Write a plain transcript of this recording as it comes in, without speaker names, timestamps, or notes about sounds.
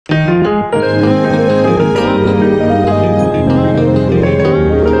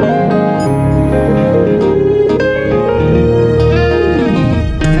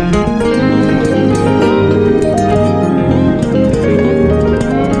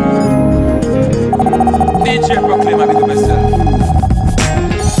DJ Proclaima, big up yourself.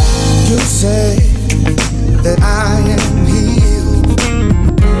 You say that I am healed.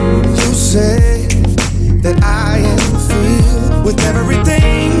 You say that I am filled with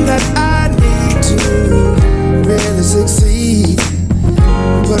everything that I need to really succeed.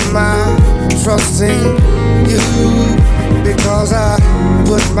 Put my trust in you because I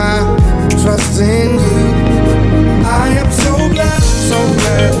put my trust in you. I am so glad,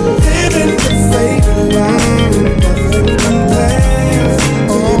 living the faith life. Nothing compares to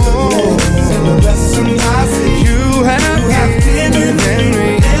the goodness and the blessing I see. You have given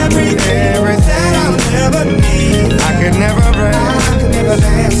me everything that I'll ever need. I can never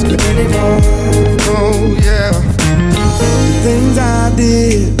ask anymore. Oh yeah. The things I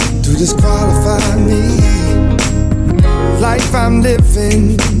did to disqualify me. Life I'm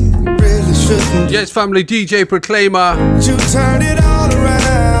living really shouldn't. Yes, family, DJ Proclaima. You turn it all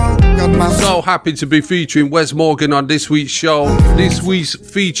around. Got my So happy to be featuring Wess Morgan on this week's show. This week's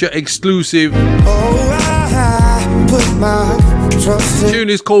feature exclusive. Oh, I put my trust in. Tune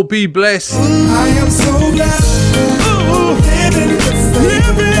is called Be Blessed. I am so glad. Living the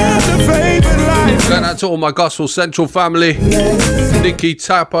favorite life. Going out to all my Gospel Central family. Nikki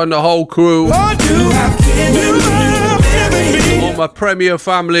Tapper and the whole crew. Lord, you have given me. All my Premier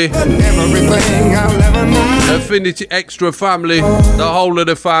family. Everything I'll ever need. Affinity Extra family. The whole of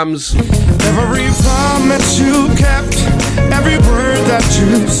the fams. Every promise you kept, every word that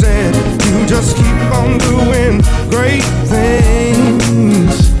you said, you just keep on doing great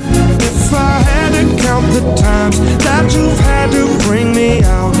things. If I had to count the times that you've had to bring me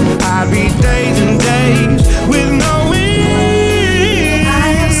out, I'd be days and days with no end.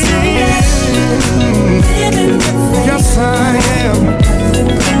 Yes, I am.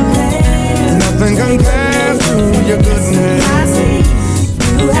 Nothing compares to your goodness.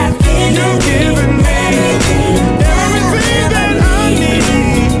 You've given me everything that I need.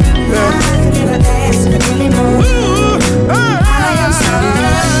 Ooh, I'm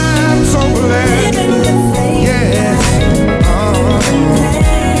so glad. Yeah.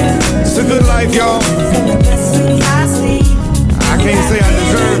 It's a good life, y'all. I can't say I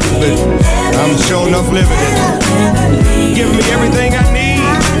deserve it, but I'm sure enough living it. Give me everything I need.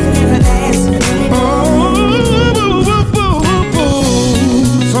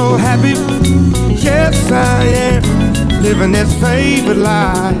 So happy, yes I am, living this favorite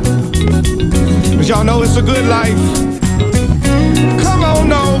life. But y'all know it's a good life. Come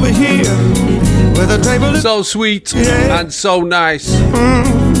on over here, where the table is So sweet and so nice.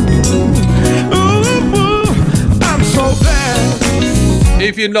 I'm so glad.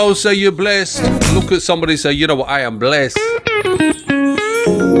 If you know, say you're blessed. Look at somebody, say, you know what, I am blessed.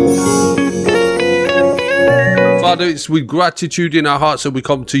 Father, it's with gratitude in our hearts that we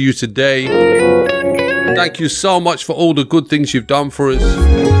come to you today. Thank you so much for all the good things you've done for us,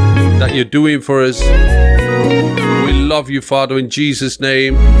 that you're doing for us. We love you, Father, in Jesus'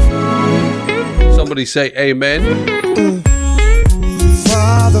 name. Somebody say amen.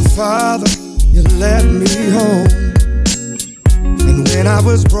 Father, Father, you let me home. And when I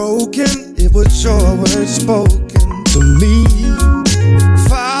was broken, it was your word spoken to me.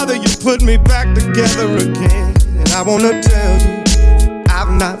 Father, you put me back together again. And I wanna tell you,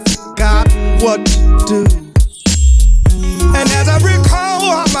 I've not forgotten what to do. And as I recall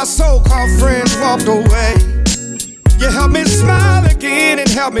how my so-called friends walked away, you helped me smile again and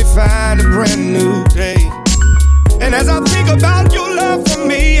helped me find a brand new day. And as I think about your love for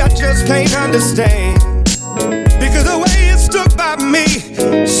me, I just can't understand. Because the way you stuck by me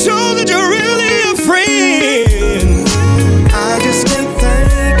shows that you're really a friend. I just can't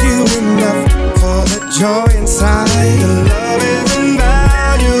thank you enough for the joy inside. Your love is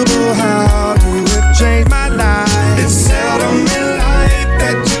invaluable, how you have changed my life. It's seldom in life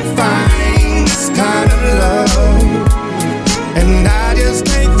that you find this kind of love. And I just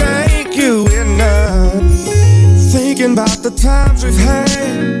can't thank you enough. Thinking about the times we've had,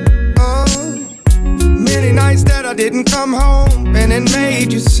 many nights that I didn't come home, and it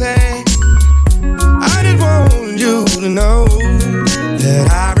made you sad. I just want you to know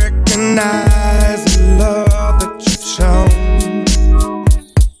that I recognize the love that you've shown.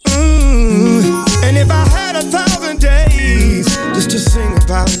 And if I had 1,000 days just to sing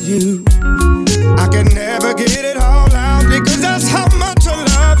about you, I could never get it all out, because that's how much I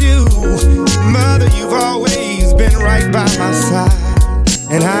love you. Mother, you've always been right by my side,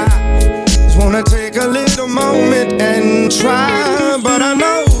 and I wanna take a little moment and try, but I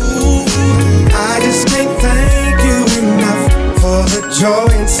know I just can't thank you enough for the joy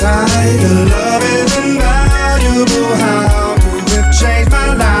inside. Your love is invaluable. How you have changed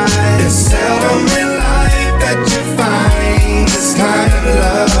my life. It's seldom in life that you find this kind of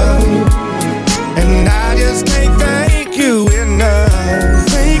love, and I just can't thank you enough.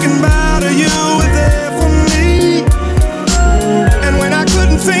 Thinking about you were there for me, and when I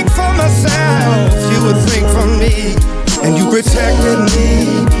couldn't think for myself, you would think for me, and you protected me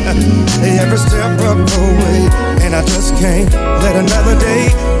every step of the way. And I just can't let another day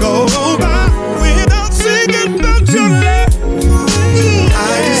go by without singing about your love.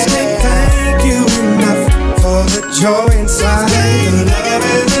 I just can't thank you enough for the joy inside. Your love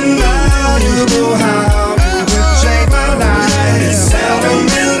is invaluable. How you have changed my life. It's seldom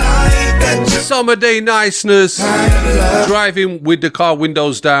in life that you Summer day niceness. Driving with the car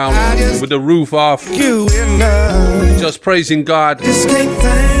windows down, with the roof off. you enough. Just praising God. Just can't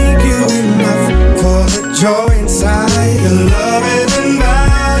thank you enough for the joy inside. Your love is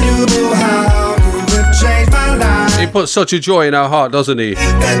invaluable. How you have changed my life. He puts such a joy in our heart, doesn't he?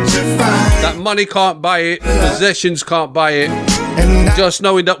 That you find. That money can't buy it, possessions can't buy it. And I Just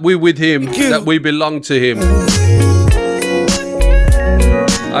knowing that we're with him, that we belong to him.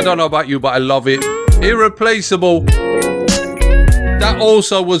 I don't know about you, but I love it. Irreplaceable. That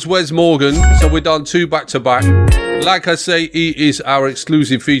also was Wes Morgan, so we're done 2 back to back. Like I say, he is our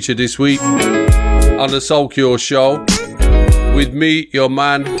exclusive feature this week on the Soulcure show. With me, your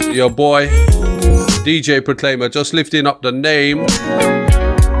man, your boy, DJ Proclaima, just lifting up the name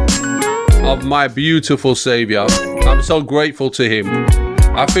of my beautiful saviour. I'm so grateful to him.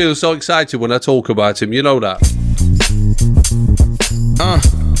 I feel so excited when I talk about him, you know that.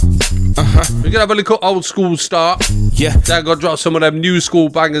 We're gonna have a little old school start. Yeah, Then gonna drop some of them new school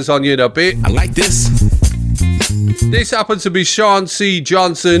bangers on you in a bit. I like this. This happens to be Sean C.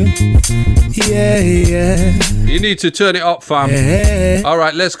 Johnson. Yeah, yeah, You need to turn it up, fam. yeah,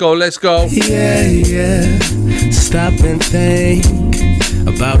 Alright, let's go, let's go. yeah, yeah. Stop and think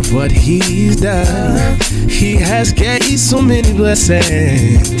about what he's done. He has gave so many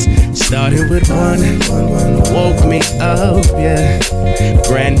blessings. Started with one, woke me up, yeah.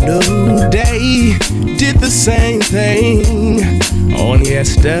 Brand new day, did the same thing on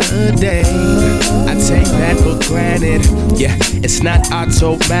yesterday. I take that for granted, yeah, it's not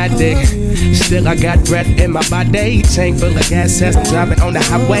automatic. Still I got breath in my body, tank full of gas as I'm driving on the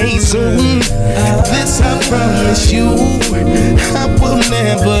highway soon. This I promise you, I will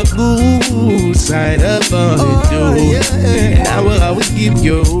never lose sight of all you do. And I will always give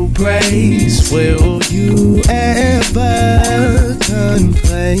you praise. Will you ever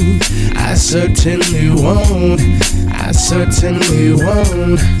complain? I certainly won't. I certainly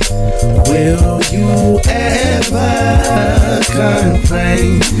won't. Will you ever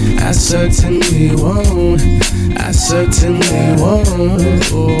complain? I certainly won't. I certainly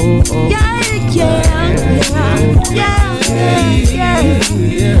won't. Oh, oh. Yeah, yeah, yeah,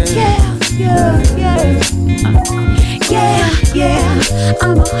 yeah, yeah.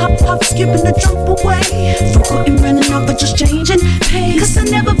 I'm a hop, skipping a jump away from quitting running off and just changing pace. Cause I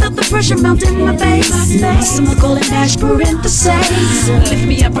never felt the pressure melt in my face. Someone calling dash parentheses. Lift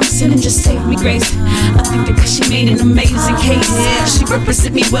me up, I'm sinning, just save me grace. I think that cause she made an amazing case. She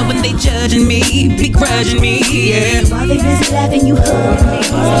represent me well when they judging me, begrudging me, yeah. While they busy laughing, you hugging me.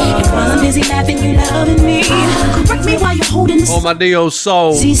 And while I'm busy laughing, you loving me. Correct me while you're holding this. All my neo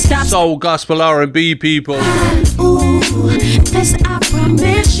soul, soul, gospel, R&B people. Ooh, this I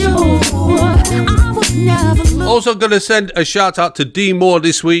promise you, I would never lose. Also gonna send a shout out to D Moore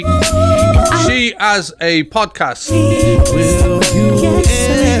this week. She has a podcast. Will you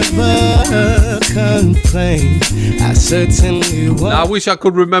ever complain? I certainly won't. Now, I wish I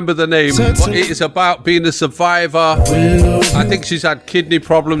could remember the name, but it is about being a survivor. I think she's had kidney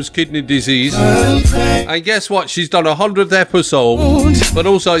problems, kidney disease. And guess what? She's done 100th episode, but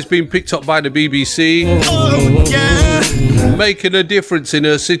also it's been picked up by the BBC. Oh, yeah. Making a difference in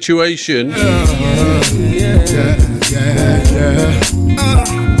her situation.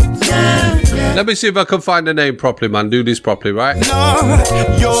 Let me see if I can find the name properly, man. Do this properly, right? No,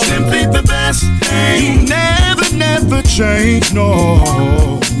 you're simply the best. You never change, no.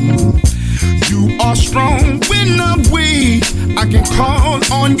 You are strong when I'm weak. I can call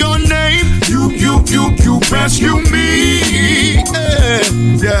on your name. You rescue me.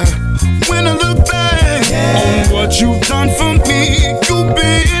 Yeah. When I look back on what you've done for me, you've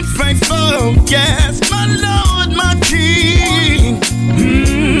been faithful. Yes, my Lord, my King.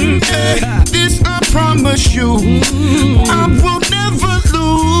 This I promise you, I will never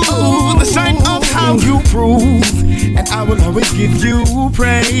lose the sight prove, and I will always give you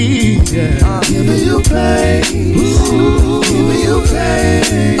praise. Yeah. Giving you praise. Giving you praise.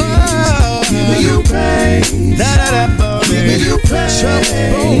 Giving you praise. Giving you praise.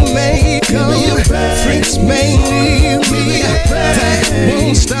 Troublemaker. French made me. That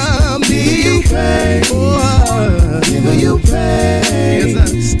won't stop me. Giving you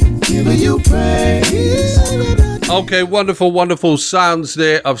praise. Giving you praise. Okay, wonderful, wonderful sounds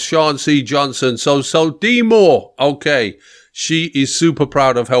there of Sean C. Johnson. So D Moore, okay, she is super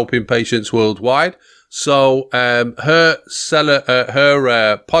proud of helping patients worldwide. So her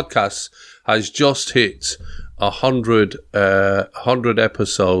podcast has just hit 100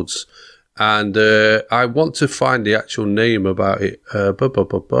 episodes, and I want to find the actual name about it.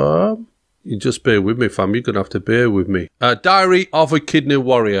 You just bear with me, fam. You're gonna have to bear with me. Diary of a Kidney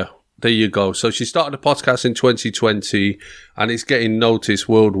Warrior. There you go. So she started a podcast in 2020 and it's getting noticed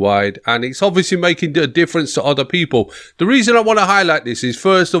worldwide, and it's obviously making a difference to other people. The reason I want to highlight this is,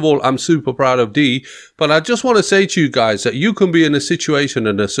 first of all, I'm super proud of Dee, but I just want to say to you guys that you can be in a situation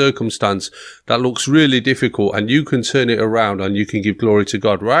and a circumstance that looks really difficult, and you can turn it around and you can give glory to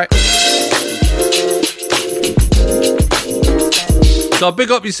God, right? So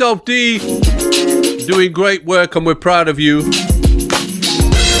big up yourself, Dee. Doing great work and we're proud of you.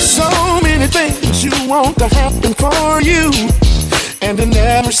 So many things you want to happen for you, and it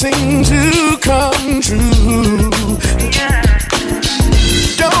never seems to come true.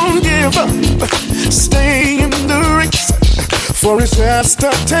 Don't give up, stay in the race, for it's just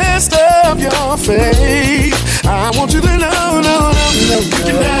a test of your faith. I want you to know, you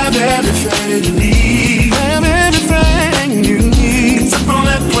can have everything you need. Have everything you need. It's up on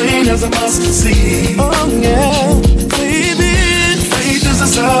that plane as a mustard seed. Oh yeah, baby. Faith is the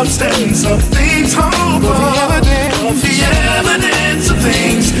substance of things hoped for, the evidence of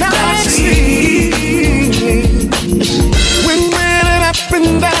things not seen. When will it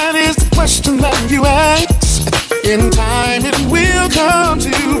happen? That is the question that you ask. In time it will come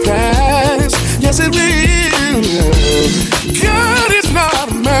to pass. Yes, it will. God is not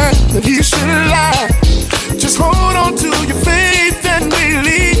a man that he should lie. Just hold on to your faith and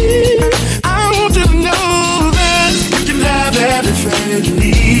believe. I want you to know that you can have everything you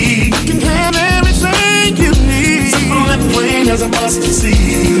need. You can have everything you need. Simple and plain as a mustard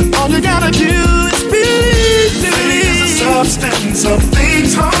seed. All you gotta do is believe. Faith is the substance of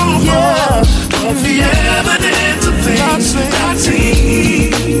things hoped for, of the evidence of things not seen.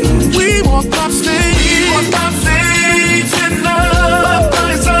 We walk by faith. We walk by faith and love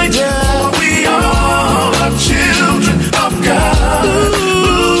by sight. For we all are children of God.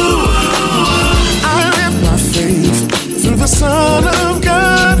 I live by faith through the Son of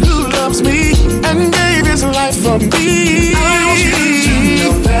God who loves me and gave his life for me. I want you to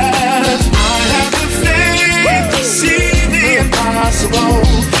know that I have the faith to see the impossible,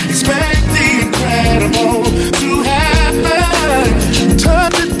 expect the incredible to happen.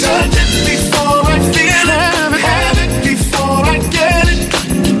 Touch it before I feel it, have it before I get it.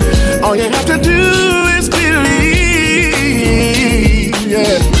 All you have to do is believe.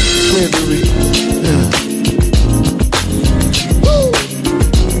 Yeah, believe.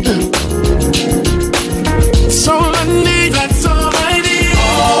 That's all I need. That's all I need.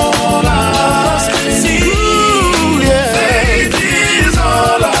 All I need. Ooh, yeah. Faith is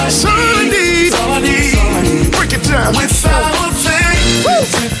all I need. All I need. Break it down. Without faith,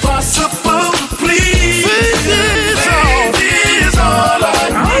 it's impossible to please. Faith is all I need. It's all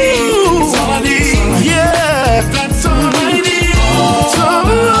I need. Yeah. That's all I need. That's all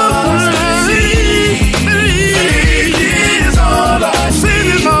I need. Faith is all I need. Faith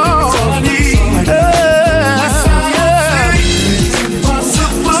is all I need.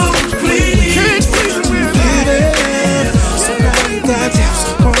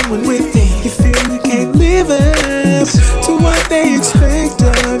 To what they expect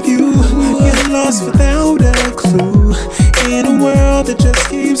of you, you're lost without a clue in a world that just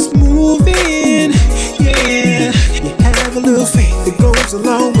keeps moving. Yeah, you have a little faith that goes a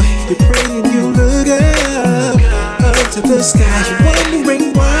long way. You pray and you look up to the sky. You're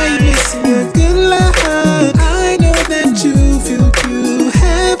wondering why you're missing your good luck. I know that you feel you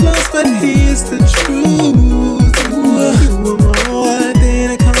have lost, but here's the truth: you are more than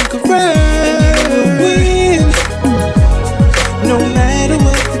a conqueror. No matter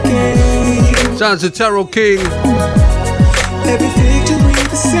what the game. Sounds of Terrell King. Every victory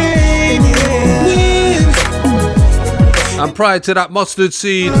the same, yeah. And prior to that, Mustard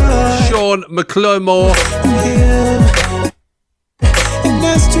Seed, Sean McLemore. And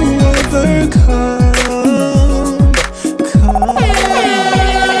that's to overcome.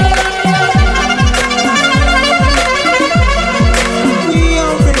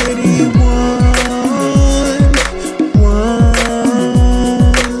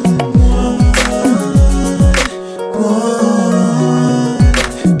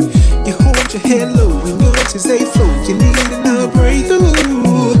 hello, when your tears they flow, you need another breakthrough.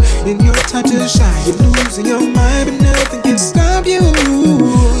 And your touch is shy, you're losing your mind, but nothing can stop you.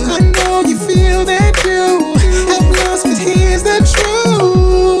 I know you feel that you have lost, but here's the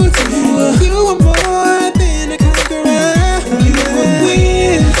truth. You are more than a conqueror, you will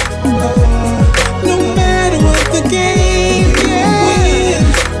win. No matter what the game, win.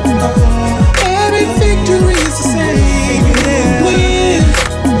 Every victory is the same, win.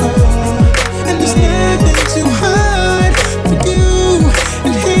 And there's nothing too hard for you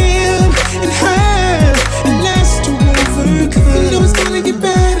and him and her, and that's to overcome. You know it's gonna get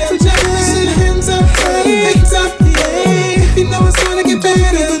better, just listen, hands up, hands up, yeah. If you know it's gonna get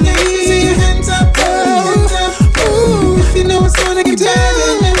better, let me see your hands up, hands up. Ooh, if you know it's gonna get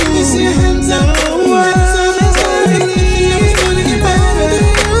better, let me see your hands up, hands up, hands up. If you know it's gonna get better,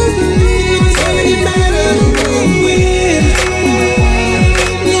 if you know it's gonna get better, win.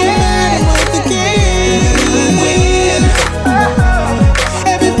 No matter what the game, win.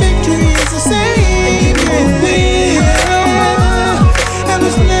 Every victory is the same, win. And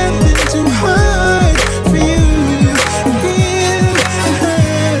there's nothing too hard for you, him and her,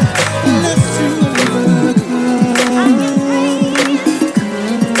 and that's to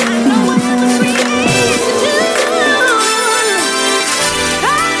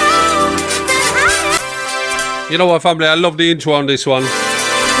You know what, family? I love the intro on this one.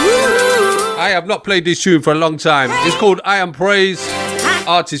 I have not played this tune for a long time. It's called I Am Praise.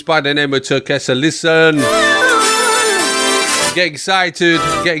 Artist by the name of Turkessa. Listen. Get excited.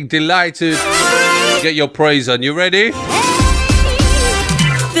 Get delighted. Get your praise on. You ready?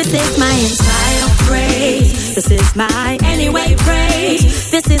 This is my entire praise. This is my anyway praise.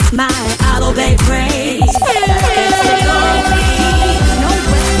 This is my I'll obey praise. No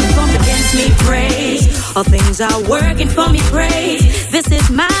weapon formed against me praise. All things are working for me praise. This is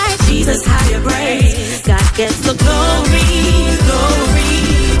my Jesus higher praise. God gets the glory, glory.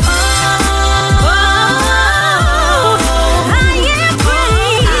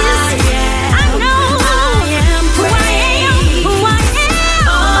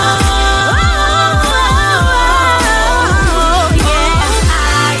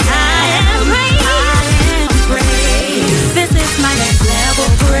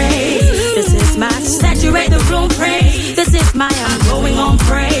 Saturate the room, praise. This is my I'm going on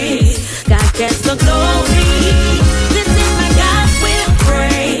praise. God gets the glory. This is my God's will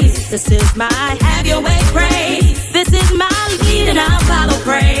praise. This is my have your way praise. This is my lead and I'll follow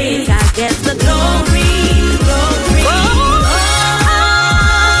praise. God gets the glory, glory.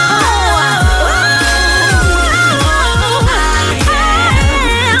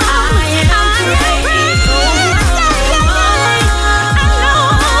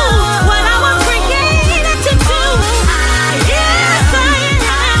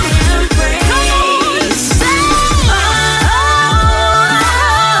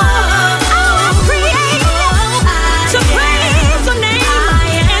 To praise your name,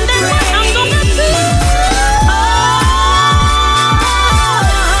 and that's what I'm gonna do.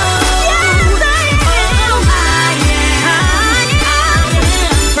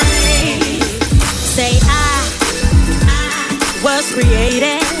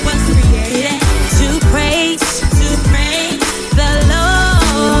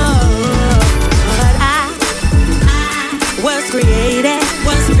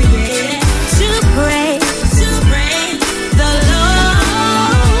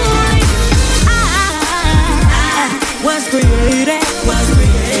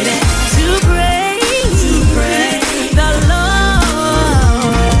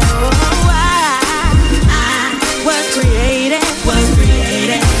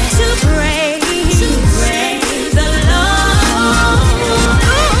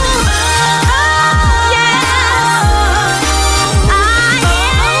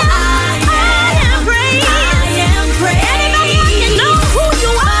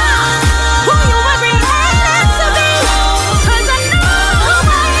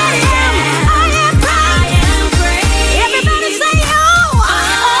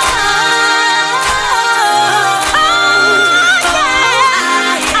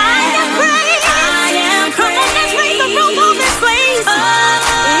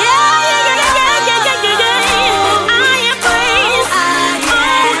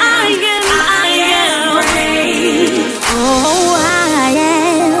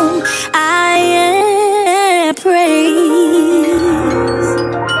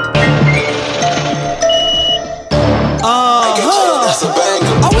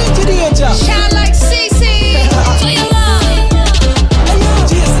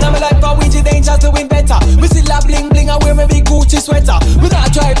 Me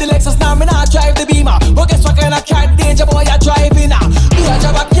not drive the Lexus now, me not drive the Beamer. But guess what kind of car danger boy I driving now? Me a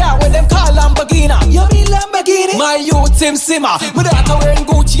drive a car with them call Lamborghini. You mean Lamborghini? My youth Tim Simmer. Me daughter wearing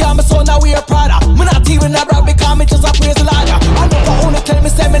Gucci and my son a wear Prada. Me not even a brag because me just a praise the Lord. I never own a tell me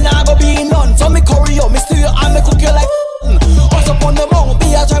say me nah go be none. So me curry up, me stew and me cook you like once upon the mount,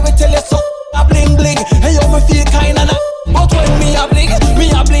 me a drive and tell you so a bling bling. And you me feel kinda nice. But when me a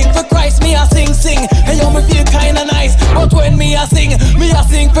bling for Christ, me a sing. And you me feel kinda nice. But when me a sing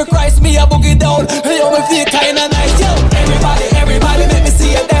for Christ, me a boogie down. And you me feel kinda nice. Yo, everybody make me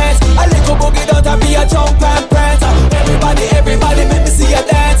see you dance. A little boogie down to be a jump and prance. Everybody make me see you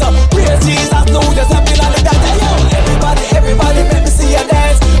dance. Praise Jesus, no, just happy like that. Yo, everybody make me see you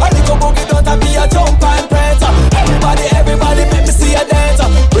dance. A little boogie down to be a jump and prance. Everybody make me see you dance.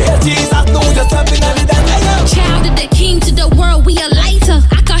 Praise Jesus, no, just happy like that. Child of the king to the world, we a lighter.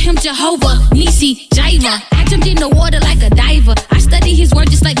 I call him Jehovah, Nisi, Jireh. I jumped in the water like a diver. I study his word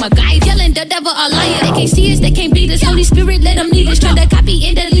just like MacGyver. Yelling the devil a liar. They can't see us, they can't beat us. Holy Spirit, let them lead us. Try to copy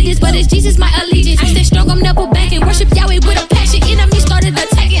and delete us, but it's Jesus my allegiance. I stay strong, I'm never backing. Worship Yahweh with a passion. Enemy started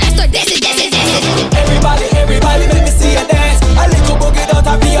attacking, I start dancing. Everybody make me see you dance. A little boogie down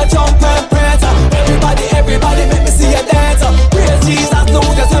to be a jump and prance. Everybody make me see you dance. Praise Jesus, no,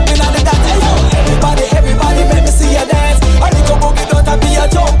 just happy like that. Everybody make me see you dance. A little boogie down to be a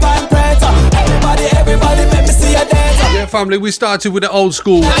jump and prance. Everybody make me see you dance. Yeah, family, we started with the old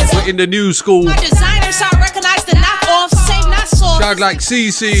school. We're in the new school. My designers, I recognize the knockoff. Save not soft. Shout like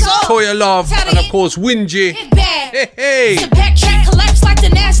CC, Toya Love, and of course Wingy. Hey. The back track collapse like the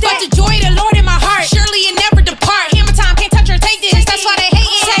Nasdaq. But the joy of the Lord in my heart. Surely it never depart. Hammer time can't touch or take this. That's why they hate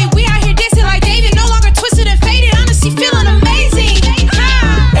it. Say we out here dancing like David. No longer twisted and faded. Honestly feeling amazing.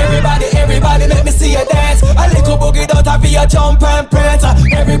 Everybody make me see you dance. A little boogie down to be a jump and prance.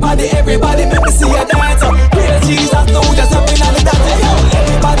 Everybody make me see you dance. Praise Jesus, no, just happy like that.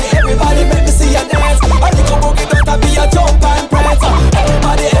 Everybody make me see you dance. A little boogie down to be a jump and prance.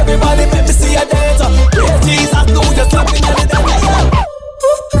 Everybody make me see you dance. Praise Jesus, no, just happy like that.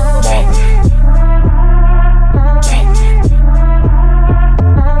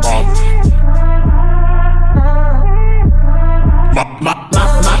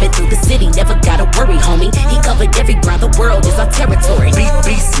 Mobbing through the city, never gotta worry, homie. He covered every ground, the world is our territory.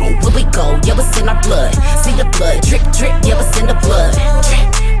 Beat smoke, where we go, yeah, it's in our blood. See the blood, drip, yeah, it's in the blood.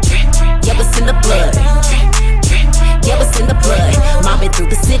 Yeah, it's in the blood. Yeah, it's in the blood. Mobbing through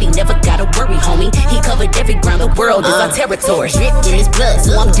the city, never gotta worry, homie. He covered every ground, the world is our territory. Dripped in his blood,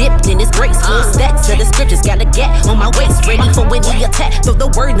 so I'm dipped in his grace. Full stacks of the scriptures, gotta get on my waist. Ready for when we attack, throw the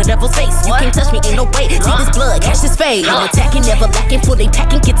word in the devil's face. You can't touch me, ain't no way. See this blood, catch this fade. I'm attacking, never lacking, fully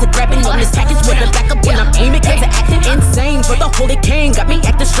packing. Get to grabbing on this package with a backup when I'm aiming. Get to acting insane, for the holy king got me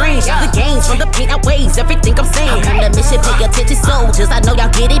acting strange. The gains from the pain outweighs everything I'm saying. I'm on a mission, pay attention, soldiers. I know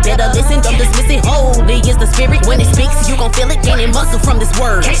y'all get it, better listen, don't dismiss it. Holy is the spirit when it speaks. You gon' feel it, gaining muscle from this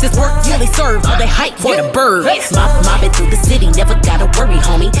word. Catch this work, really serve all they hype for the birds. Mobbing through the city, never gotta worry,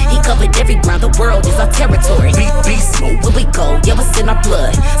 homie. He covered every ground, the world is our territory. Beat smoke, where we go, yeah, it's in our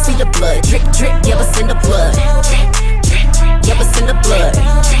blood. See the blood, drip, yeah, it's in the blood. Yeah, it's in the blood.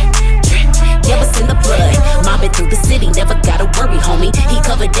 Yeah, it's in the blood. Mobbing through the city, never gotta worry, homie. He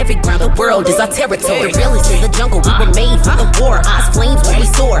covered every ground, the world is our territory. The realest in the jungle, we were made for the war. Eyes flames when we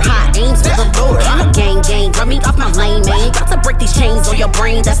soar, high aims for the Lord. I'm a gang, run me off my lane, man. Got to break these chains on your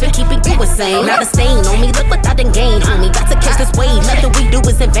brain, that's been keeping you insane. Not a stain on me, look what I done gained, homie. Got to catch this wave, nothing we do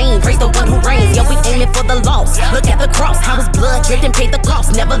is in vain. Praise the one who reigns, yeah, we aiming for the lost. Look at the cross, how his blood dripped and paid the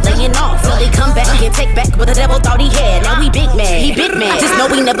cost. Never laying off, till they come back and take back what the devil thought he had. Now we big man, he big man. Just know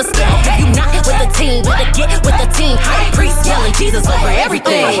we never scared. You not with the team, better get with the team. High priest yelling Jesus over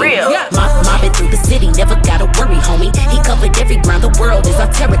everything. Mobbing through the city, never gotta worry, homie. He covered every ground, the world is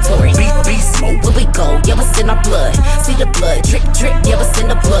our territory. Beat smoke, where we go, yeah, it's in our blood. See the blood, drip, yeah, it's in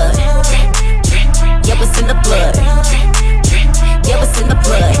the blood. Yeah, it's in the blood. Yeah, it's in the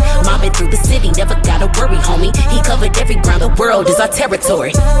blood. Mobbing through the city, never gotta worry, homie. He covered every ground, the world is our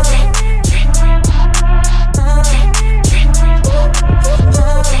territory.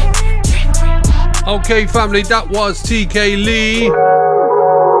 Okay, family, that was TK Lee.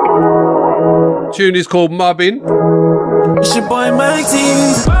 Tune is called Mobbing. It's your boy Mikey.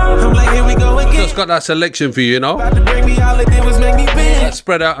 I'm like, here we go again. Just got that selection for you, you know. That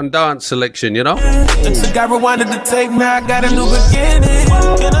spread out and dance selection, you know. And so got rewinded the tape, now I got a new beginning.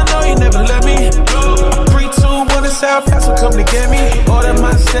 And I know you never let me. 3, 2, 1, it's out fast, so come to get me. Order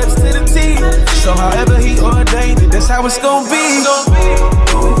my steps to the T. So however he ordained it, that's how it's gonna be.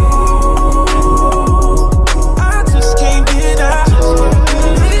 I just can't get out.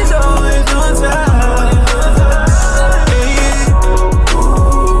 He's always on time.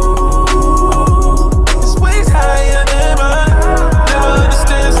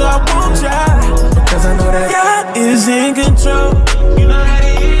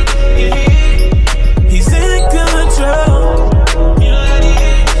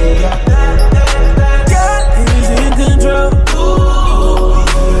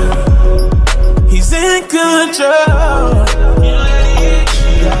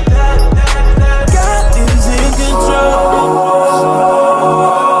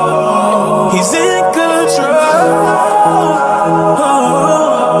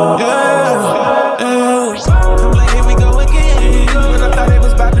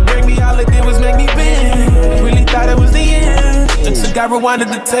 wanted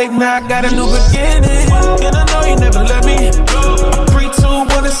to take me, I got a new beginning. And I know you never let me. 3,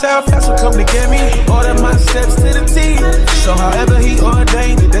 2, 1, it's out, that's what come to get me. Order my steps to the T. So however he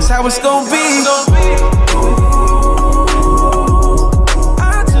ordained it, that's how it's gonna be.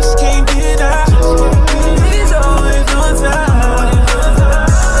 I just can't get out. He's always on time.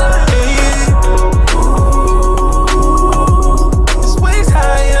 His ways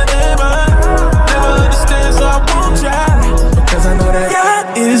higher than mine. Never understand, so I won't try. Because I know that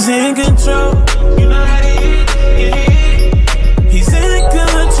God is in control. You know how he is. He's in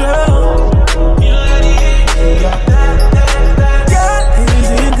control. You know how he is. God is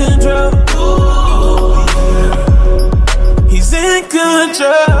in control. He's in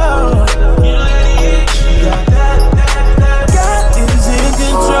control. You know how he is. God is in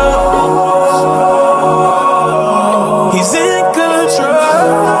control. He's in control.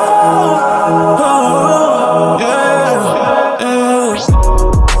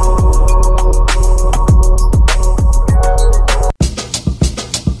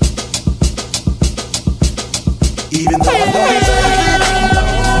 Even though I know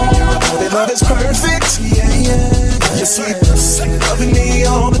that love is perfect, you're sweet, loving me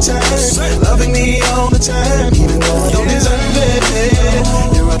all the time, loving me all the time. Even though I don't deserve it,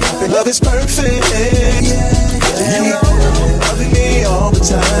 your agape love is perfect. Loving me all the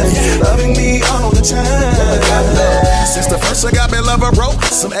time, loving me all the time. Since the first agape love I wrote,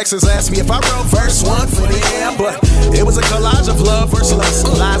 some exes asked me if I wrote verse 1 for them, but it was a collage of love versus lust,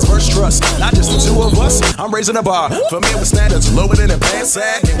 lies versus trust. Not just the two of us, I'm raising the bar for men with standards lower than a pants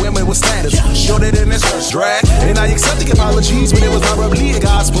sack, and women with standards shorter than this first drag. And I accepted apologies, but it was probably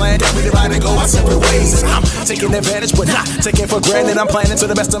God's plan that we divide and go our separate ways. I'm taking advantage, but not taking for granted. I'm planning to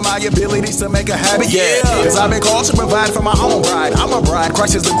the best of my abilities to make a habit, cause I've been called to provide for my own bride. I'm a bride,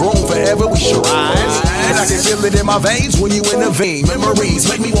 Christ is the groom, forever we shall rise. And I can feel it in my veins when you intervene. Memories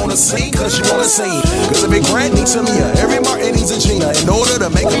make me wanna sing, cause you wanna sing. Cause every Grant needs a Mia, every Martin needs a Gina, in order to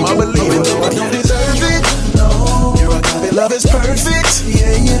make them believe. Even though I don't deserve it, no, your agape love is perfect,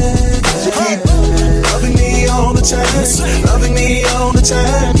 cause you keep loving me all the time, loving me all the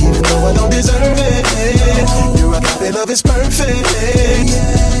time. Even though I don't deserve it, your agape love is perfect,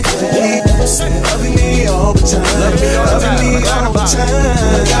 cause you keep loving me all the time, loving me all the time.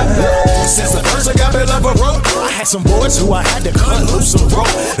 Since the first agape love I wrote, I had some boys who I had to cut loose and rope.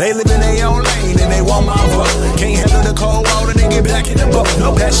 They live in their own lane and they want my vote. Can't handle the cold water, they get back in the boat.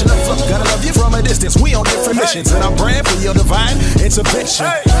 No passion or flow, gotta love you from a distance. We on different missions, and I'm praying for your divine intervention.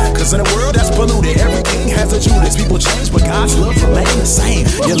 Cause in a world that's polluted, everything has a Judas. People change, but God's love remains the same.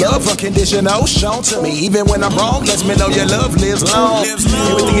 Your love unconditional, shown to me. Even when I'm wrong, lets me know your love lives long. And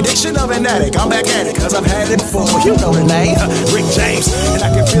with the addiction of an addict, I'm back at it, cause I've had it before. You know the name, Rick James. And I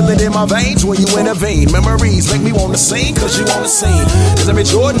can feel it in my veins when you intervene. Memories make me wanna sing, cause you wanna sing. Cause every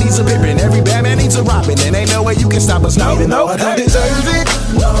Jordan needs a Pippen, every Batman needs a Robin, and ain't no way you can stop us now. Even though I don't deserve it,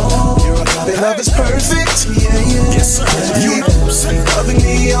 no, your agape love is perfect, yes sir. You loving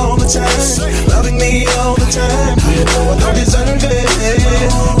me all the time, loving me all the time. Even though I don't deserve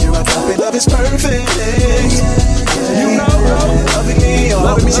it, your agape love is perfect, you know, loving me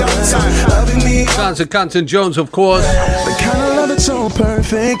all the time, loving me. Canton Jones, of course. The kind of love that's so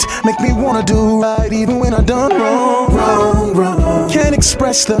perfect, make me wanna do right even when I done wrong. Can't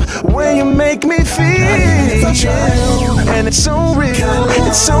express the way you make me feel, and it's so real,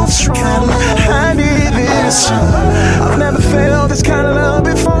 it's so strong. I need this. I've never felt this kind of love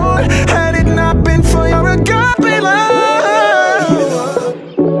before, had it not been for your agape love.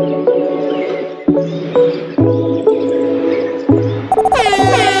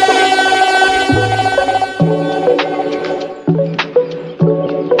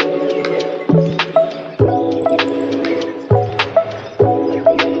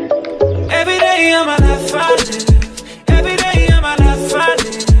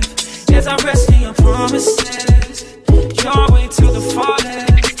 Your way to the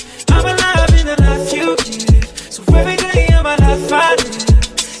farthest. I'm alive in the life you give. So every day of my life I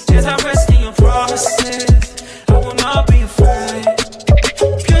live, as I rest in your promises, I will not be afraid.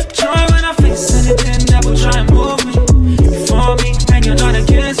 Good joy when I face anything that will try and move me. Before me and you're not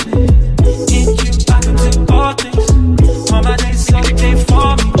against me. In you I can do all things. All my days so they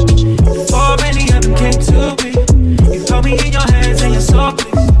for me. Before any of them came to me, you held me in your hands and you're so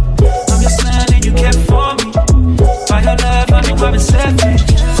pleased. I'm your son and you care for me. By your love, I know I've been set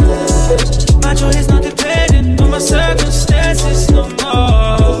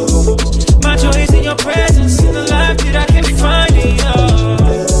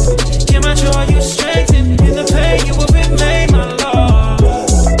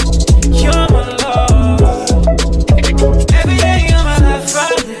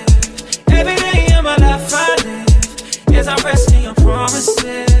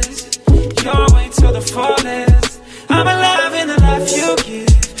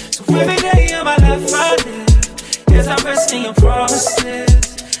trust in your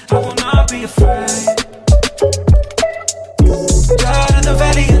promises. I will not be afraid. God in the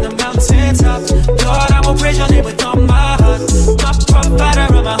valley and the mountaintop, Lord, I will praise your name with all my heart. My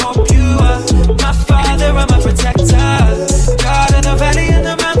provider and my hope you are, my father and my protector. God in the valley and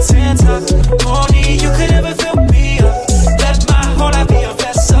the mountaintop, only you could ever fill me up. Let my whole life be a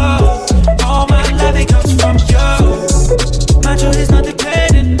vessel. All my life it comes from you. My joy is not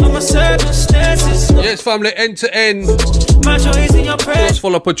dependent on my circumstances. Yes, family, end to end. My joy is in your presence.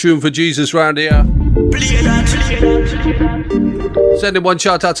 Full up a tune for Jesus round here. Sending one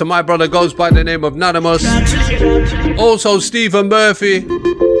shout out to my brother, goes by the name of Anonymous. Also Stephen Murphy.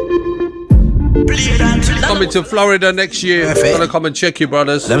 Coming to Florida next year. Gonna come and check you,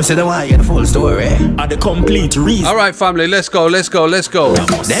 brothers. Let me say the why, get the full story. Are the complete reason. Alright, family, let's go. Them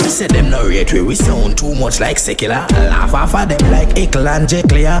say them no rate we sound too much like secular. Laugh off of them like Ekel and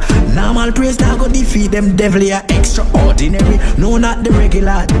Jekyll. Normal praise now go defeat them devil. Extraordinary, no not the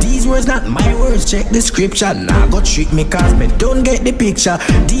regular. These words not my words, check the scripture. Now go trick me cause me don't get the picture.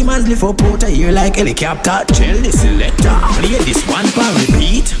 Demons live up out here like helicopter. Tell this selector, play this one for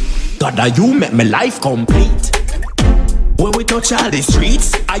repeat. God, you make my life complete. When we touch all the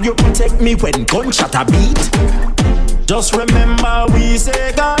streets, and you protect me when gunshot a beat. Just remember we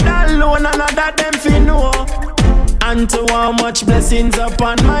say God alone, and that them fi know. And to how much blessings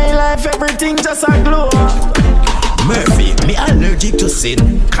upon my life, everything just a glow. Murphy, me allergic to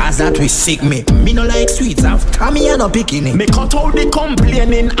sin, cause that we sick me. Me no like sweets, after me and no bikini. Me cut out the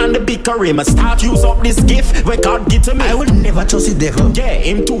complaining and the bickering. Me start use up this gift where God give to me. I will never trust the devil. Yeah,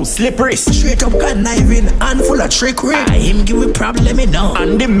 him too slippery. Straight up conniving and full of trickery. Him give me problem enough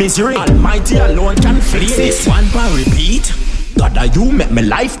and the misery. Almighty alone can fix this one for repeat. God, you make my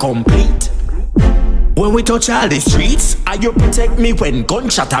life complete. When we touch all the streets, and you protect me when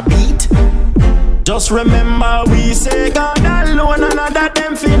gunshot a beat. Just remember we say God alone, and that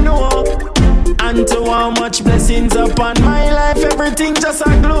them fi know. And to how much blessings upon my life, everything just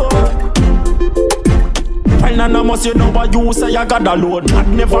a glow. Well, anonymous, you know what you say, I God alone. God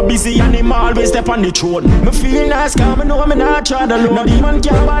never busy and him always step on the throne. Me feel nice, cause me know me not tried alone. No demon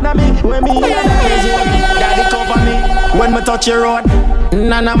can't bother me when me hear that Daddy cover me when me touch your road.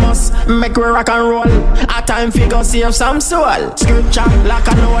 Anonymous, make we rock and roll. A time figure save some soul. Scripture like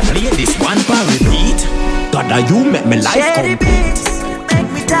a note. Play this one for repeat. God, you make me life complete. When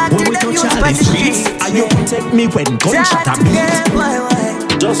we touch all the streets, and you protect me when gunshot a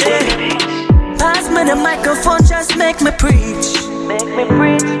beat. Just wait. Pass me the microphone, just make me preach.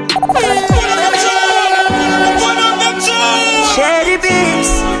 Share the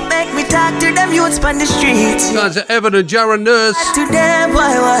beats, make me talk to them youths on the streets. Guys are Evan and Jaron Nurse. To them,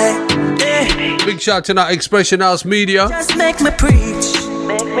 why? Big shout to that Expression House Media. Just make me preach.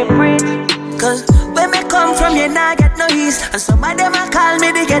 Cause when me come from, you nah get no ease. And some of them a call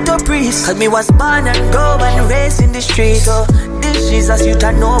me the ghetto priest. Cause me was born and grow and raised in the street. So this Jesus you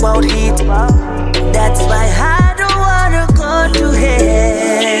don't know about heat. That's why I don't wanna go to hell.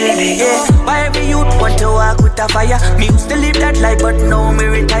 Yeah. Why every youth want to walk with a fire? Me used to live that life but now me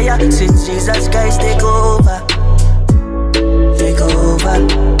retire. Since Jesus Christ take over.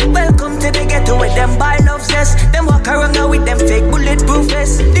 Welcome to the ghetto with them buy love zest. Them walk around with them fake bulletproof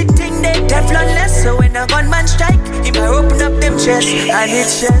vests. The thing they Teflonless, so when a gunman strike, he might open up them chests. And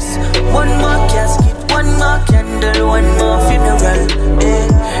it's just one more casket, one more candle, one more funeral. Yeah,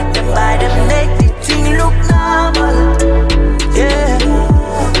 them buy them make the thing look normal. Yeah,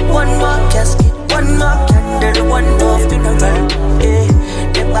 one more casket, one more candle, one more funeral. Yeah,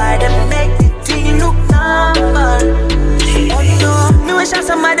 them buy them make the thing look normal. Me wish that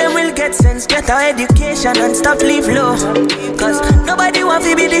some of them will get sense, get our education and stop live low. Cause nobody want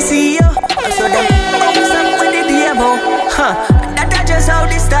to be the CEO. So them bounce up with the DMO. And that's just how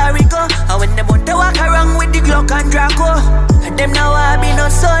the story go. And when them want to walk around with the Glock and Draco, and them now I be no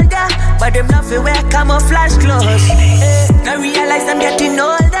soldier, but them not feel wear camouflage clothes. Now realize them getting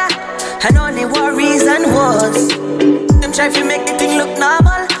older, and only worries and wars. Them try to make the thing look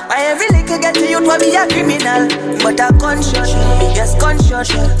normal. Why every little get to youth will be a criminal. But a gunshot, yes gunshot,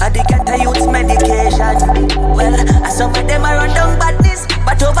 I dey get a youth's medication. Well, some of them are run down badness,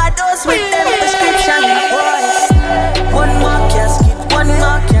 but overdose with them prescription. One more casket, one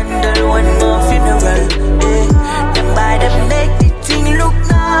more candle, one more funeral. Yeah, them by them make the thing look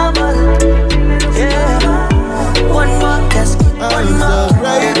normal. Yeah, one more casket, one more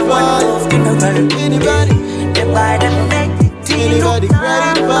candle, one more funeral. Them by them make the thing look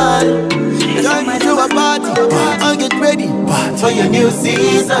normal. Join me to a party and get ready for your new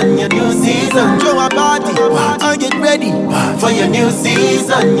season, your new season. Throw a party and get ready for your new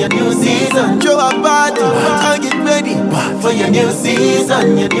season, your new season. Throw a party and get ready for your new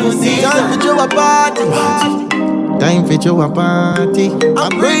season, your new season. Time for throw a party. Time for throw a party.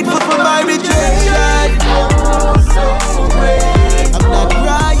 I'm grateful for my rejection. Oh, so great. I'm not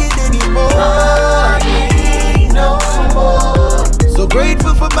crying anymore. No more. So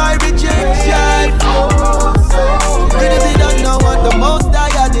grateful for my rejection. Oh, so great. Little did I know what the most I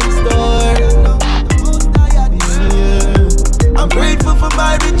had in store. I'm grateful for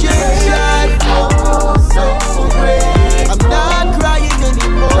my rejection. Oh, so great. I'm not crying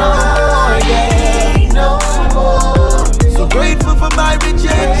anymore. Yeah, no more. So grateful for my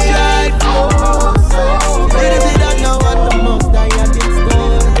rejection. Oh, so great. Little did I know what the most I had in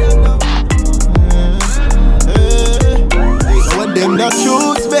store. So when them not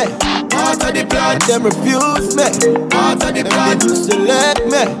choose me, part of the plan. Them refuse me, part of the plan. Them select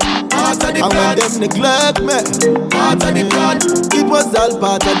me, and when them neglect me, part of the plan. It was all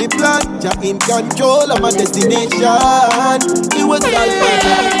part of the plan. Jah in control of my destination. It was all part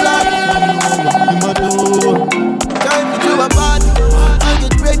of the plan. Time to do a party and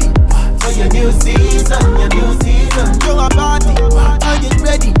get ready for your new season, your new season. Do a party and get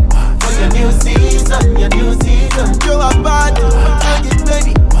ready for your new season, your new season. Do a party and get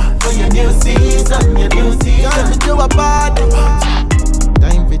ready for your new season, your new season. Time to do a party.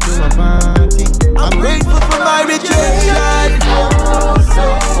 Time for do a party. I'm grateful for my rejection. Oh, so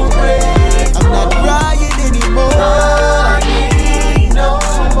great. I'm not crying anymore. No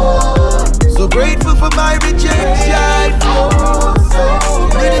more. So grateful for my rejection. Oh, so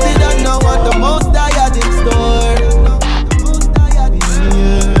great. Little did I know what the most I had in store.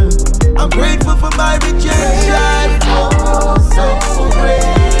 Yeah. I'm grateful for my rejection. Oh, so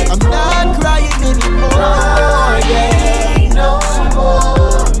great. I'm not crying anymore. Yeah, no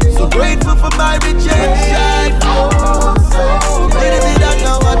more. So grateful for my rejection. Oh, so little did I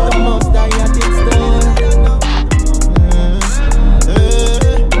know what the most I had in store.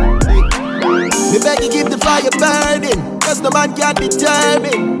 Me beg you keep the fire burning, cause no man can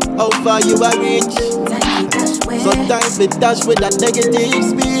determine how far you are reach. Sometimes we dash with that negative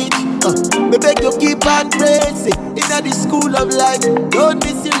speech. Me beg you keep on praising in the school of life. Don't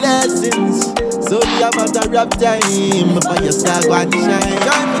miss your lessons. So we have a matter of time before you start one shine.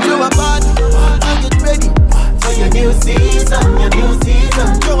 Time to do a party and get ready for your new season, your new season.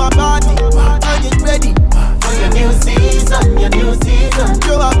 Do a party and get ready for your new season, your new season.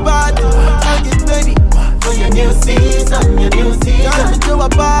 Do a party and get ready for your new season, your new season. Time to do a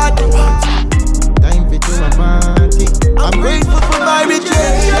party. Time to do a party. I'm grateful for my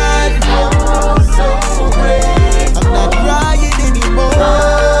rejection. Oh, so great. I'm not crying anymore.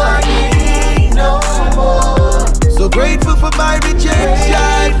 No more. So grateful for my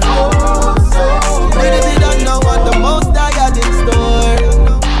rejection. Oh, so little did I know what the most I had in store.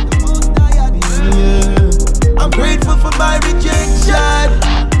 Yeah. I'm grateful for my rejection.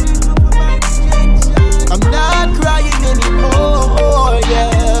 I'm not crying anymore.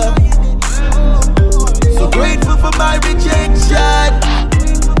 Yeah. So grateful for my rejection.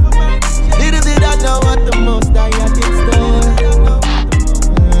 Little did I know what the most I had in store.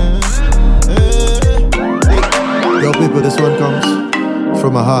 Yo people, this one comes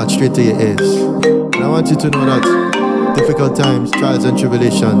from my heart straight to your ears. And I want you to know that difficult times, trials and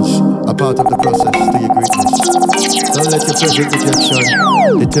tribulations are part of the process to your greatness. Don't let your present rejection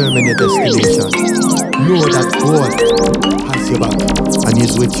determine your destination. Know that God has your back and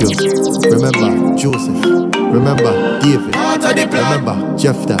He's with you. Remember Joseph, remember David, remember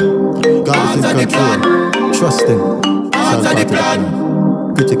Jephthah. God is in control. Trust Him. It's all part of the plan.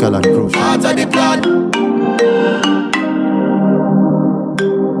 Critical and crucial. Part of the plan.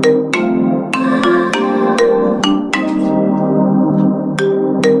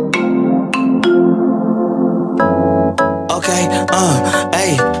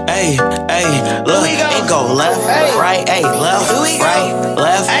 Look, it go left, right, left,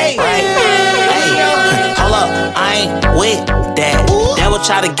 right, right. Hold up, I ain't with that. Devil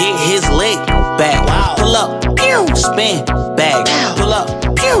try to get his lick back. Pull up, pew, spin back. Pull up,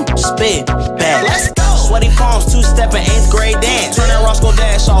 pew, spin back. Let's go. Sweaty palms, two-stepping 8th grade dance. Turn that Roscoe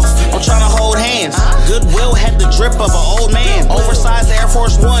Dash off. I'm trying to hold hands. Goodwill had the drip of an old man. Oversized Air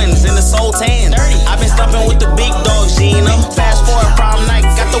Force Ones in the soul tan. I've been stomping with the big dogs, Gina. Fast forward prom night,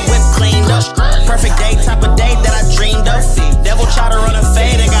 got the whip cleaned up. Perfect day, type of day that I dreamed of. Devil try to run a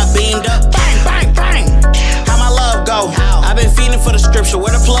fade and got beamed up. Bang, bang, bang. How my love go? I've been feeding for the scripture,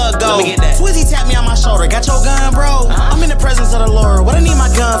 where the plug go? Swizzy tapped me on my shoulder, got your gun, bro? I'm in the presence of the Lord, what I need my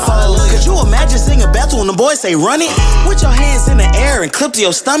gun for? Could you imagine singing Bethel? the boys say run it. With your hands in the air and clip to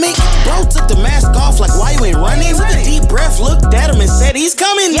your stomach. Bro took the mask off like why you ain't running? Took a deep breath, looked at him and said he's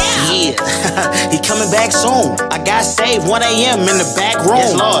coming. Yeah. He coming back soon. I got saved 1 a.m. in the back room.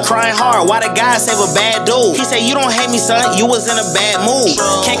 Yes, Lord. Crying hard, why the guy save a bad dude? He said, you don't hate me, son, you was in a bad mood.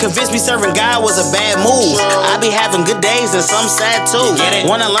 Can't convince me serving God was a bad move. I be having good days and some sad too.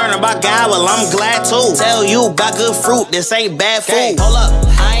 Wanna learn about God, well I'm glad too. Tell you about good fruit, this ain't bad food. Hold up,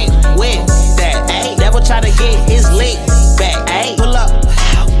 I ain't with that, ayy. Devil try to get his lick back, ayy. Pull up,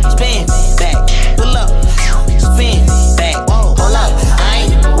 spin back, pull up, spin back. Hold up, I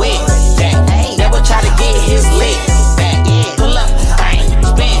ain't with that, ayy. Devil try to get his lick back, pull up, I ain't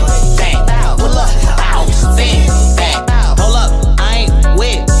spin back, pull up, spin back. Hold up, I ain't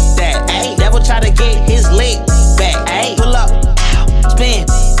with that, ayy. Devil try to get his lick back, ayy. Pull up, spin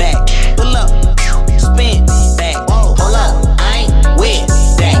back, pull up, spin back. Hold up, I ain't with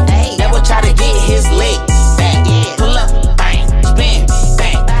that, ayy. Devil try to get his lick back, pull up, bang, spin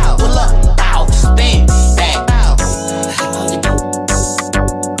back, pull up, spin back.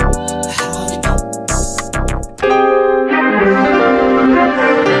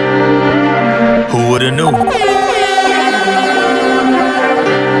 Who would've knew?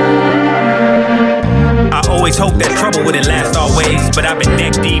 Always hoped that trouble wouldn't last always, but I've been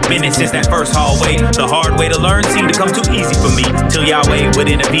neck deep in it since that first hallway. The hard way to learn seemed to come too easy for me, till Yahweh would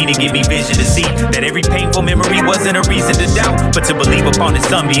intervene and give me vision to see that every painful memory wasn't a reason to doubt, but to believe upon His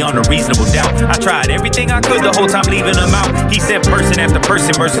Son beyond a reasonable doubt. I tried everything I could the whole time leaving Him out. He said person after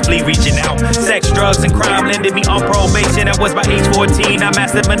person mercifully reaching out. Sex, drugs, and crime landed me on probation. That was by age 14. I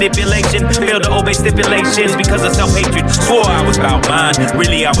mastered manipulation, failed to obey stipulations because of self-hatred. Swore I was about mine,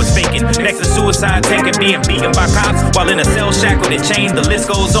 really I was faking. Next to suicide, taking me and beaten by cops while in a cell shackled and chained. The list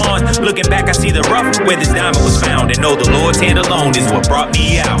goes on. Looking back, I see the rough where this diamond was found, and know the Lord's hand alone is what brought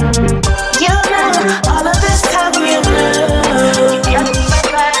me out. You know, all of this time you knew. You know,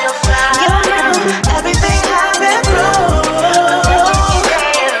 everything I've been through.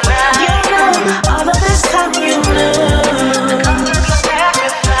 You know, all of this time you knew.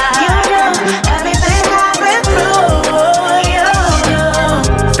 You know, everything I've been through. You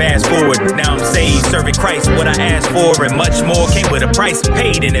know. Fast forward, now I'm saved, serving Christ. What I asked for and much more came with a price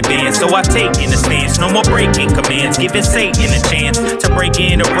paid in advance. So I take in a stance, no more breaking commands, giving Satan a chance to break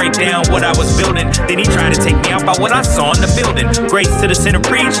in or break down what I was building. Then he tried to take me out by what I saw in the building. Grace to the sinner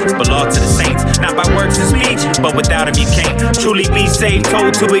preached, but law to the saints. Not by works and speech, but without him you can't truly be saved.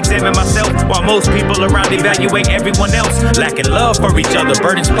 Told to examine myself, while most people around evaluate everyone else. Lacking love for each other,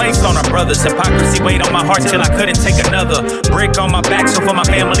 burdens placed on our brothers. Hypocrisy weighed on my heart till I couldn't take another brick on my back. So for my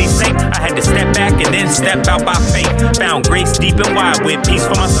family's sake, I had to step back and then step out by faith. Found grace deep and wide with peace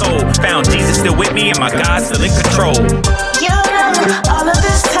for my soul. Found Jesus still with me and my God still in control. You know, all of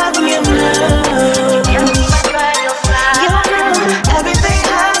this time you knew. You know, everything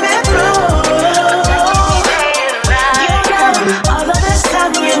I've been through. You know, all of this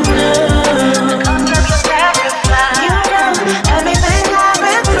time you knew. You know, everything I've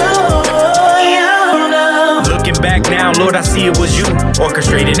been through. You know. Looking back now, Lord, I see it was you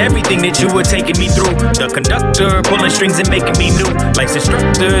orchestrating everything that you were taking me through. The conductor pulling strings and making me new. Life's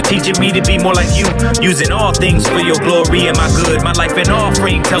instructor teaching me to be more like you. Using all things for your glory and my good. My life an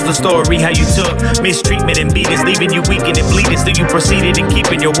offering tells the story how you took mistreatment and beatings, leaving you weak and bleeding. Still you proceeded in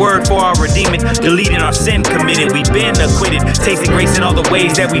keeping your word for our redeeming. Deleting our sin committed, we've been acquitted. Tasting grace in all the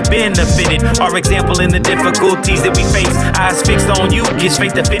ways that we've been offended. Our example in the difficulties that we face. Eyes fixed on you, gives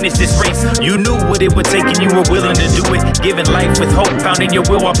faith to finish this race. You knew what it would take and you were willing to do it. Giving life with hope, found in your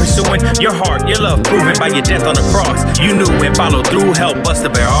will while pursuing your heart, your love proven by your death on the cross. You knew and followed through, help us to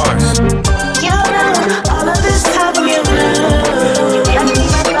bear ours. You know, all of this time you knew. You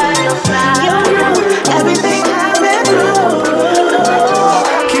know, everything I've been through.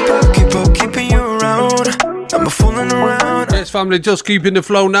 Keep up, keeping you around. I'm a fooling around. Yes, family, just keeping the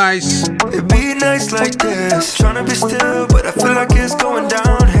flow nice. It'd be nice like this. Trying to be still, but I feel like it's going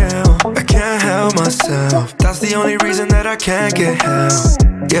downhill. I can't help myself. That's the only reason that I can't get help.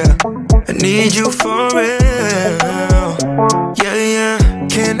 Yeah, I need you for real. Yeah, yeah.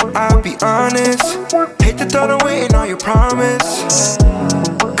 Can I be honest? Hate the thought of waiting on your promise.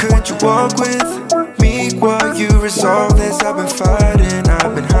 Could you walk with me while you resolve this? I've been fighting,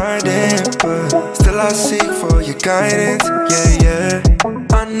 I've been hiding, but still I seek for your guidance. Yeah, yeah.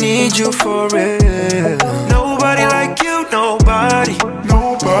 I need you for real. Nobody like you, nobody.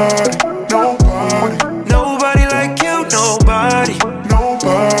 Nobody, nobody. Nobody like you, nobody.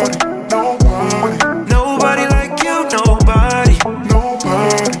 Nobody, nobody. Nobody like you, nobody.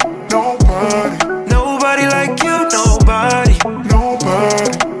 Nobody, nobody. Nobody like you, nobody.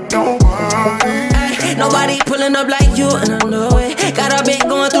 Nobody, nobody. Nobody pulling up like you, and I know it. Got a bit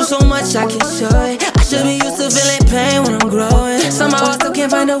going through so much, I can show it. I should be used to feeling pain when I'm growing. Somehow I still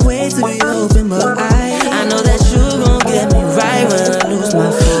can't find a way to be open, but I know that you gon' get me right when I lose my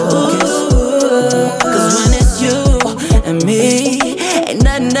focus. Cause when it's you and me, ain't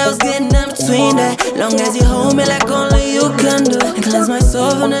nothing else getting in between that. Long as you hold me like only you can do, and cleanse my soul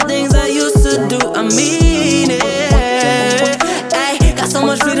from the things I used to do. I mean it. Ay, got so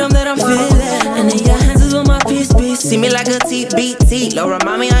much freedom that I'm feeling, and in your hands is where my peace be. See me like a TBT. Don't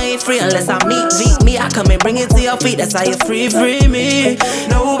remind me I ain't free unless I meet me. I come and bring it to your feet. That's how you free me.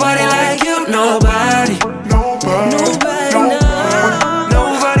 Nobody like you, nobody. Nobody, no.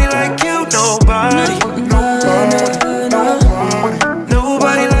 Nobody like you, nobody.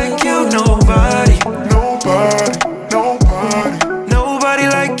 Nobody like you, nobody. Nobody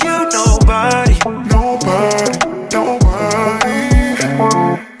like you, nobody.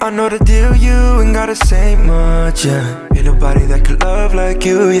 I know the deal, you ain't gotta say much, yeah. Ain't nobody that could love like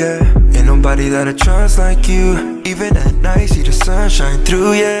you, yeah. Ain't nobody that'll trust like you. Even at night, see the sun shine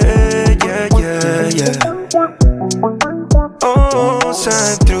through, yeah, yeah, yeah, yeah. Oh,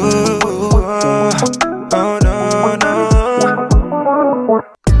 shine through, oh, no, no.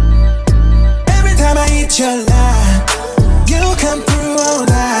 Every time I hit your line, you come through all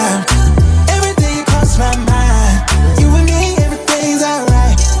time. Everything cross my mind. You and me, everything's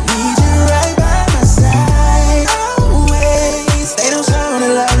alright. Need you right by my side. Always. They don't show the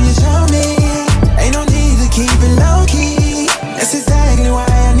love you show me. Ain't no need to keep it low key. That's exactly why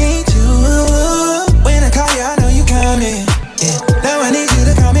I need you. When I call you, I know you coming. Yeah. Now I need you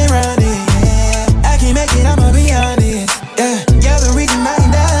to come and run it. Yeah. I can't make it, I'ma be honest. Yeah. You're the reason I'm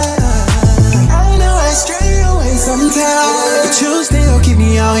done. I know I stray away sometimes, but you still keep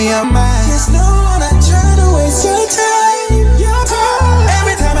me on your mind. There's no one I try to waste your time. Your time.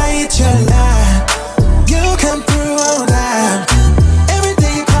 Every time I hit your line, you come through on time.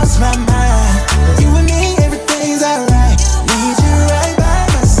 Everything cross my mind. You and me, everything's alright. Need you right by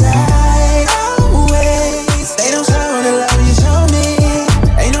my side. Always. They don't show the love you show me.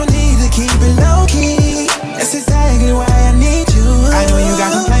 Ain't no need to keep it low key. That's exactly why I need you. I know you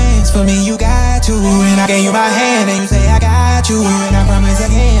got some plans for me, you got to. And I gave you my hand and you say I got you. And I promise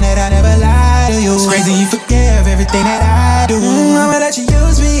again that I never lie to you. It's crazy you forgive everything that I do. I'ma let you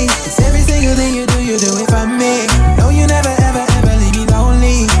use me. It's every single thing you do it for me. No, you never ever ever leave me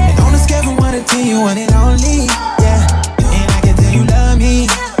lonely. And on a scale from 1 to 10, you want it only. Yeah, and I can tell you love me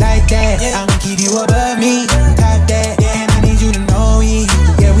like that. I'ma keep you above me, top that. And I need you to know me.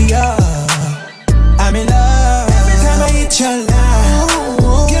 Yeah, we are. I'm in love. Every time I hit your line,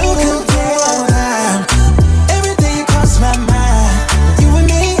 you come through all time. Everything cross my mind. You and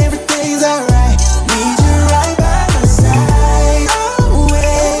me, everything's alright. Need you right by my side.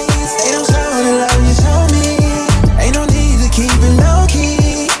 Always. They don't show the love you show me. Ain't no need to keep it low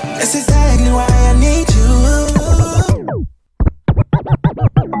key. That's exactly why I need you.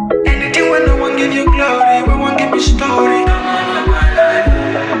 Anything when no one give you glory, we won't give you story.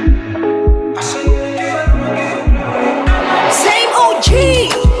 Same OG.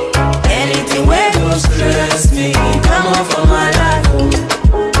 Anything where you stress me, come on for my life.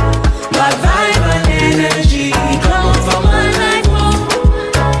 My vibe and energy, come on for my life.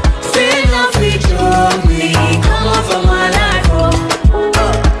 Feel love with me, come on for my life.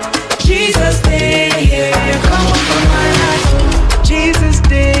 Jesus stay here, come on for my life. Jesus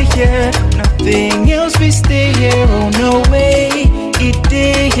stay here, nothing else, we stay here. Oh no way, it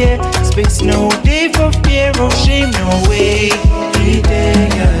day here. Space no day for fear or shame, no way. It day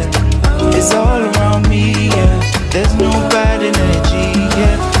here. It's all around me, yeah. There's no bad energy,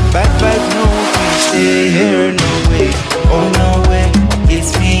 yeah. Bad vibes, no, we stay here, no way. Oh no way,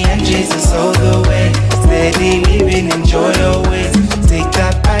 it's me and Jesus all the way. Steady living, enjoy always. Take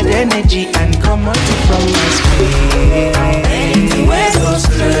that bad energy and come out from my space. Anywhere don't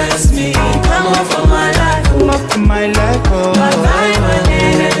stress me, come on for my life. Come up for my life, oh. My vibe and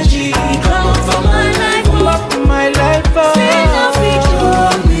energy, come on for my life. Come up for my life, oh. Feel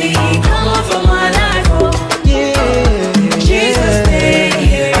love with me, come on for my life, oh. Yeah, Jesus stay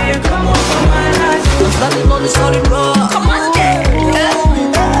here, come on for my life. I'm standing on the solid rock. Come on, yeah.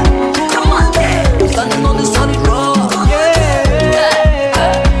 Come on, yeah. I'm standing on the solid rock.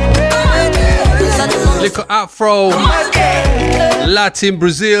 Little Afro, Latin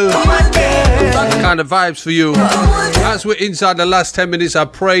Brazil, kind of vibes for you. As we're inside the last 10 minutes, I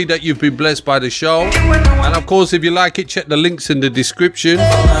pray that you've been blessed by the show. And of course, if you like it, check the links in the description.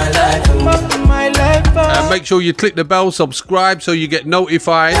 And make sure you click the bell, subscribe so you get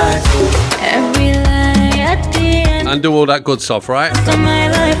notified. And do all that good stuff, right? My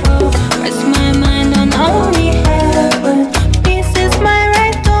life, oh, rest my mind on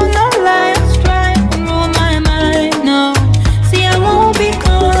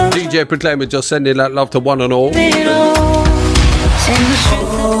DJ Proclaima just sending that love to one and all.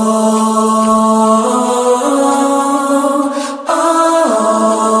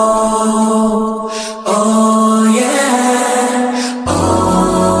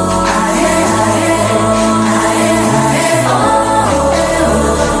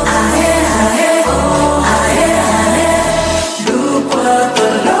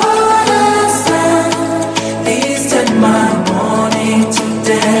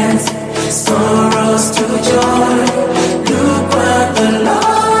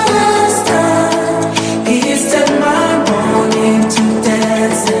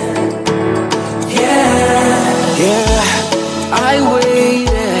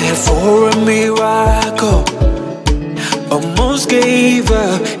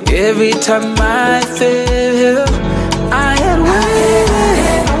 Every time I fail, I am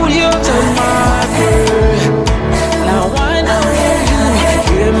waiting on your tomorrow. Now I know you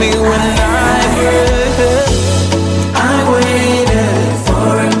hear me when I pray. I waited for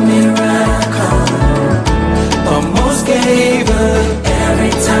a miracle, almost gave up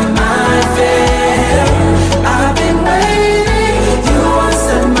every time I fail. I've been waiting, you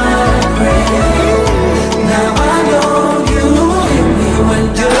answered my prayer. Now I know you hear me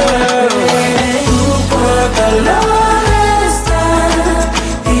when you're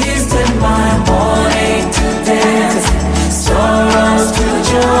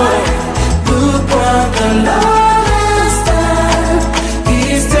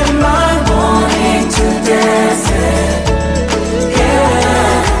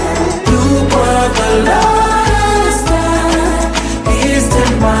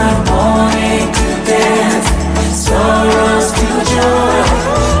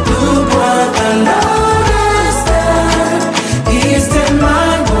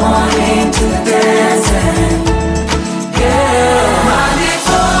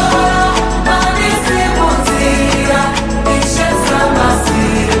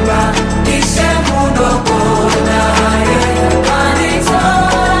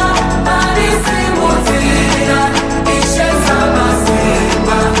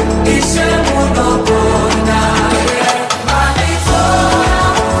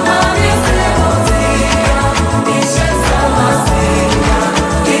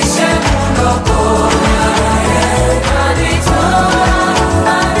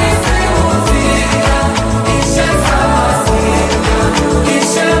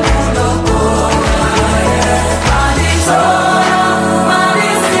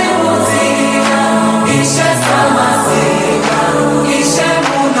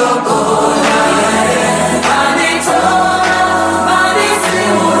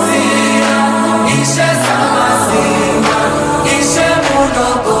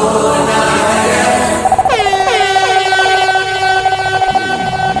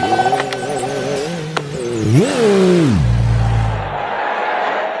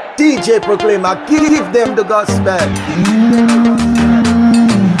DJ Proclaima, give them the gospel.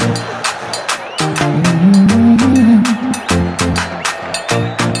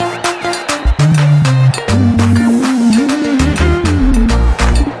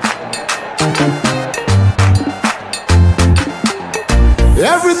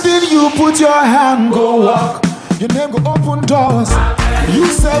 Everything you put your hand go walk. Your name go open doors. You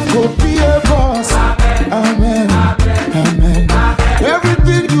self go be a boss. Amen. Amen.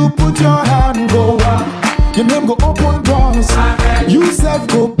 Everything you put your hand go walk. Your name go open doors. You self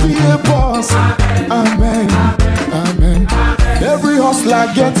go be a boss. Amen. Amen. Every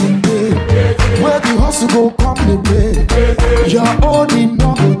hustler getting paid. Where the hustle go come the pay. Your own in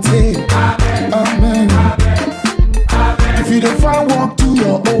no go take. Amen. If you don't find work, do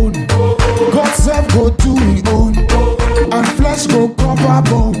your own. God self go do his own. And flesh go cover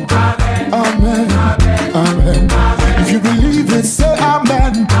bone. Amen. Amen. If you believe it, say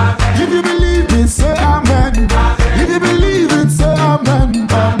amen. If you believe it, say amen. If you believe it, say amen.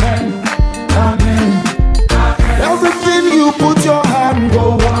 Amen. Amen. Everything you put your hand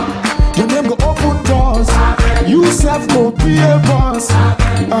go on. Your name go open doors. You self go be a boss.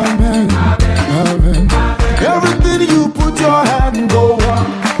 Amen. Amen. Everything you put your hand go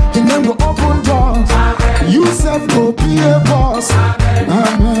on. Your name go open doors. You self go be a boss.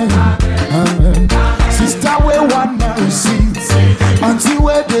 Amen. Amen. Sister where one man sees until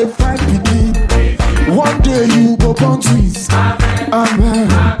where they find begin. One day you go born twins. Amen.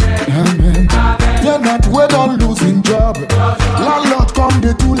 Amen. They're not where don't losing job. Landlord come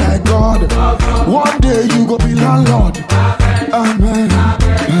they do like God. One day you go be landlord. Amen.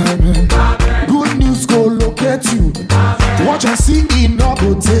 Amen. Good news go locate you. Watch and see it not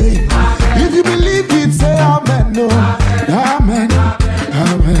go take. If you believe it, say amen. No. Amen.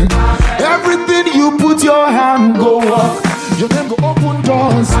 Amen. open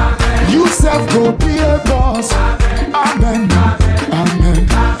doors. You self go be a boss. Amen, amen.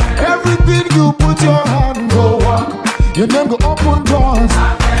 Everything you put your hand go walk. Your name go open doors.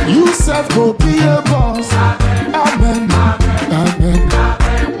 You self go be a boss. Amen, amen.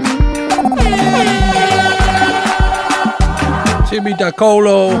 Jimmy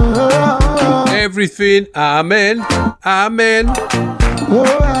Dacolo. Everything, amen, amen.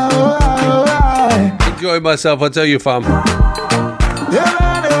 Enjoy myself, I tell you, fam.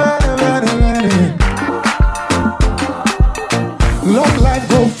 Long life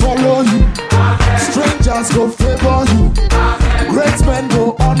go follow you. Strangers go favor you. Great men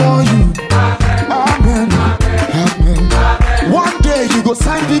go honor you. Amen, amen. One day you go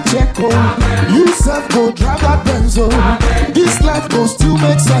sign the check, oh. You self go drive that Benz, oh. This life go still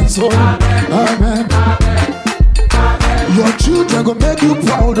make sense, oh. Amen. Your children go make you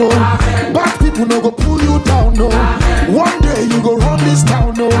proud, oh. Bad people no go pull you down, no. One day you go run this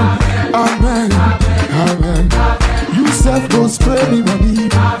town, oh. Amen, amen. You self go spray me money.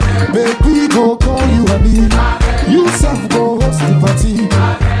 Baby go call you honey. You self go host the party.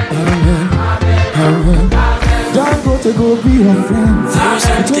 Amen, amen. Don't go to go be your friend.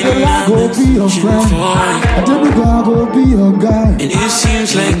 Take a lot, go be your friend. I tell you God go be your guy. And it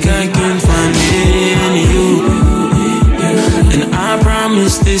seems like I can find it in you. And I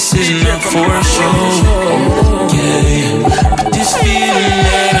promise this is not for a show. Yeah, this feeling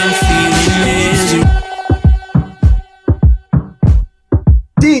that I'm feeling is you.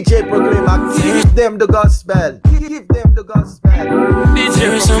 DJ Proclaima, give them the gospel. Give them the gospel.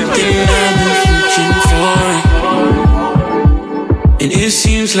 There's something I've been searching for. And it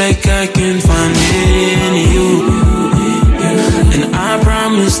seems like I can find it in you. And I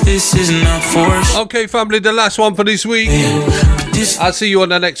promise this is not for show. Okay, family, the last one for this week. I'll see you on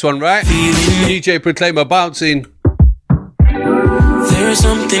the next one, right? DJ Proclaima bouncing. There's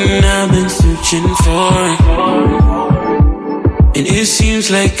something I've been searching for. And it seems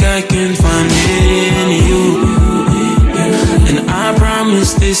like I can find it in you. And I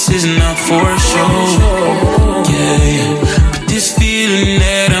promise this is not for show. Yeah, but this feeling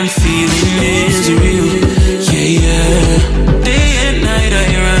that I'm feeling is real. Yeah, yeah. Day and night I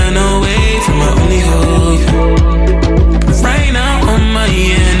run away from my only hope. Right now all my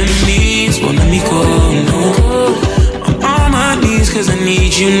enemies won't let me go, no. I'm on my knees cause I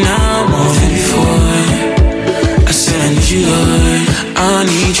need you now more than before. I said I need you, Lord. I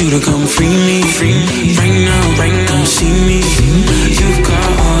need you to come free me. Right now, come see me. You've got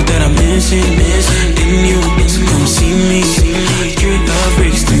all that I'm missing.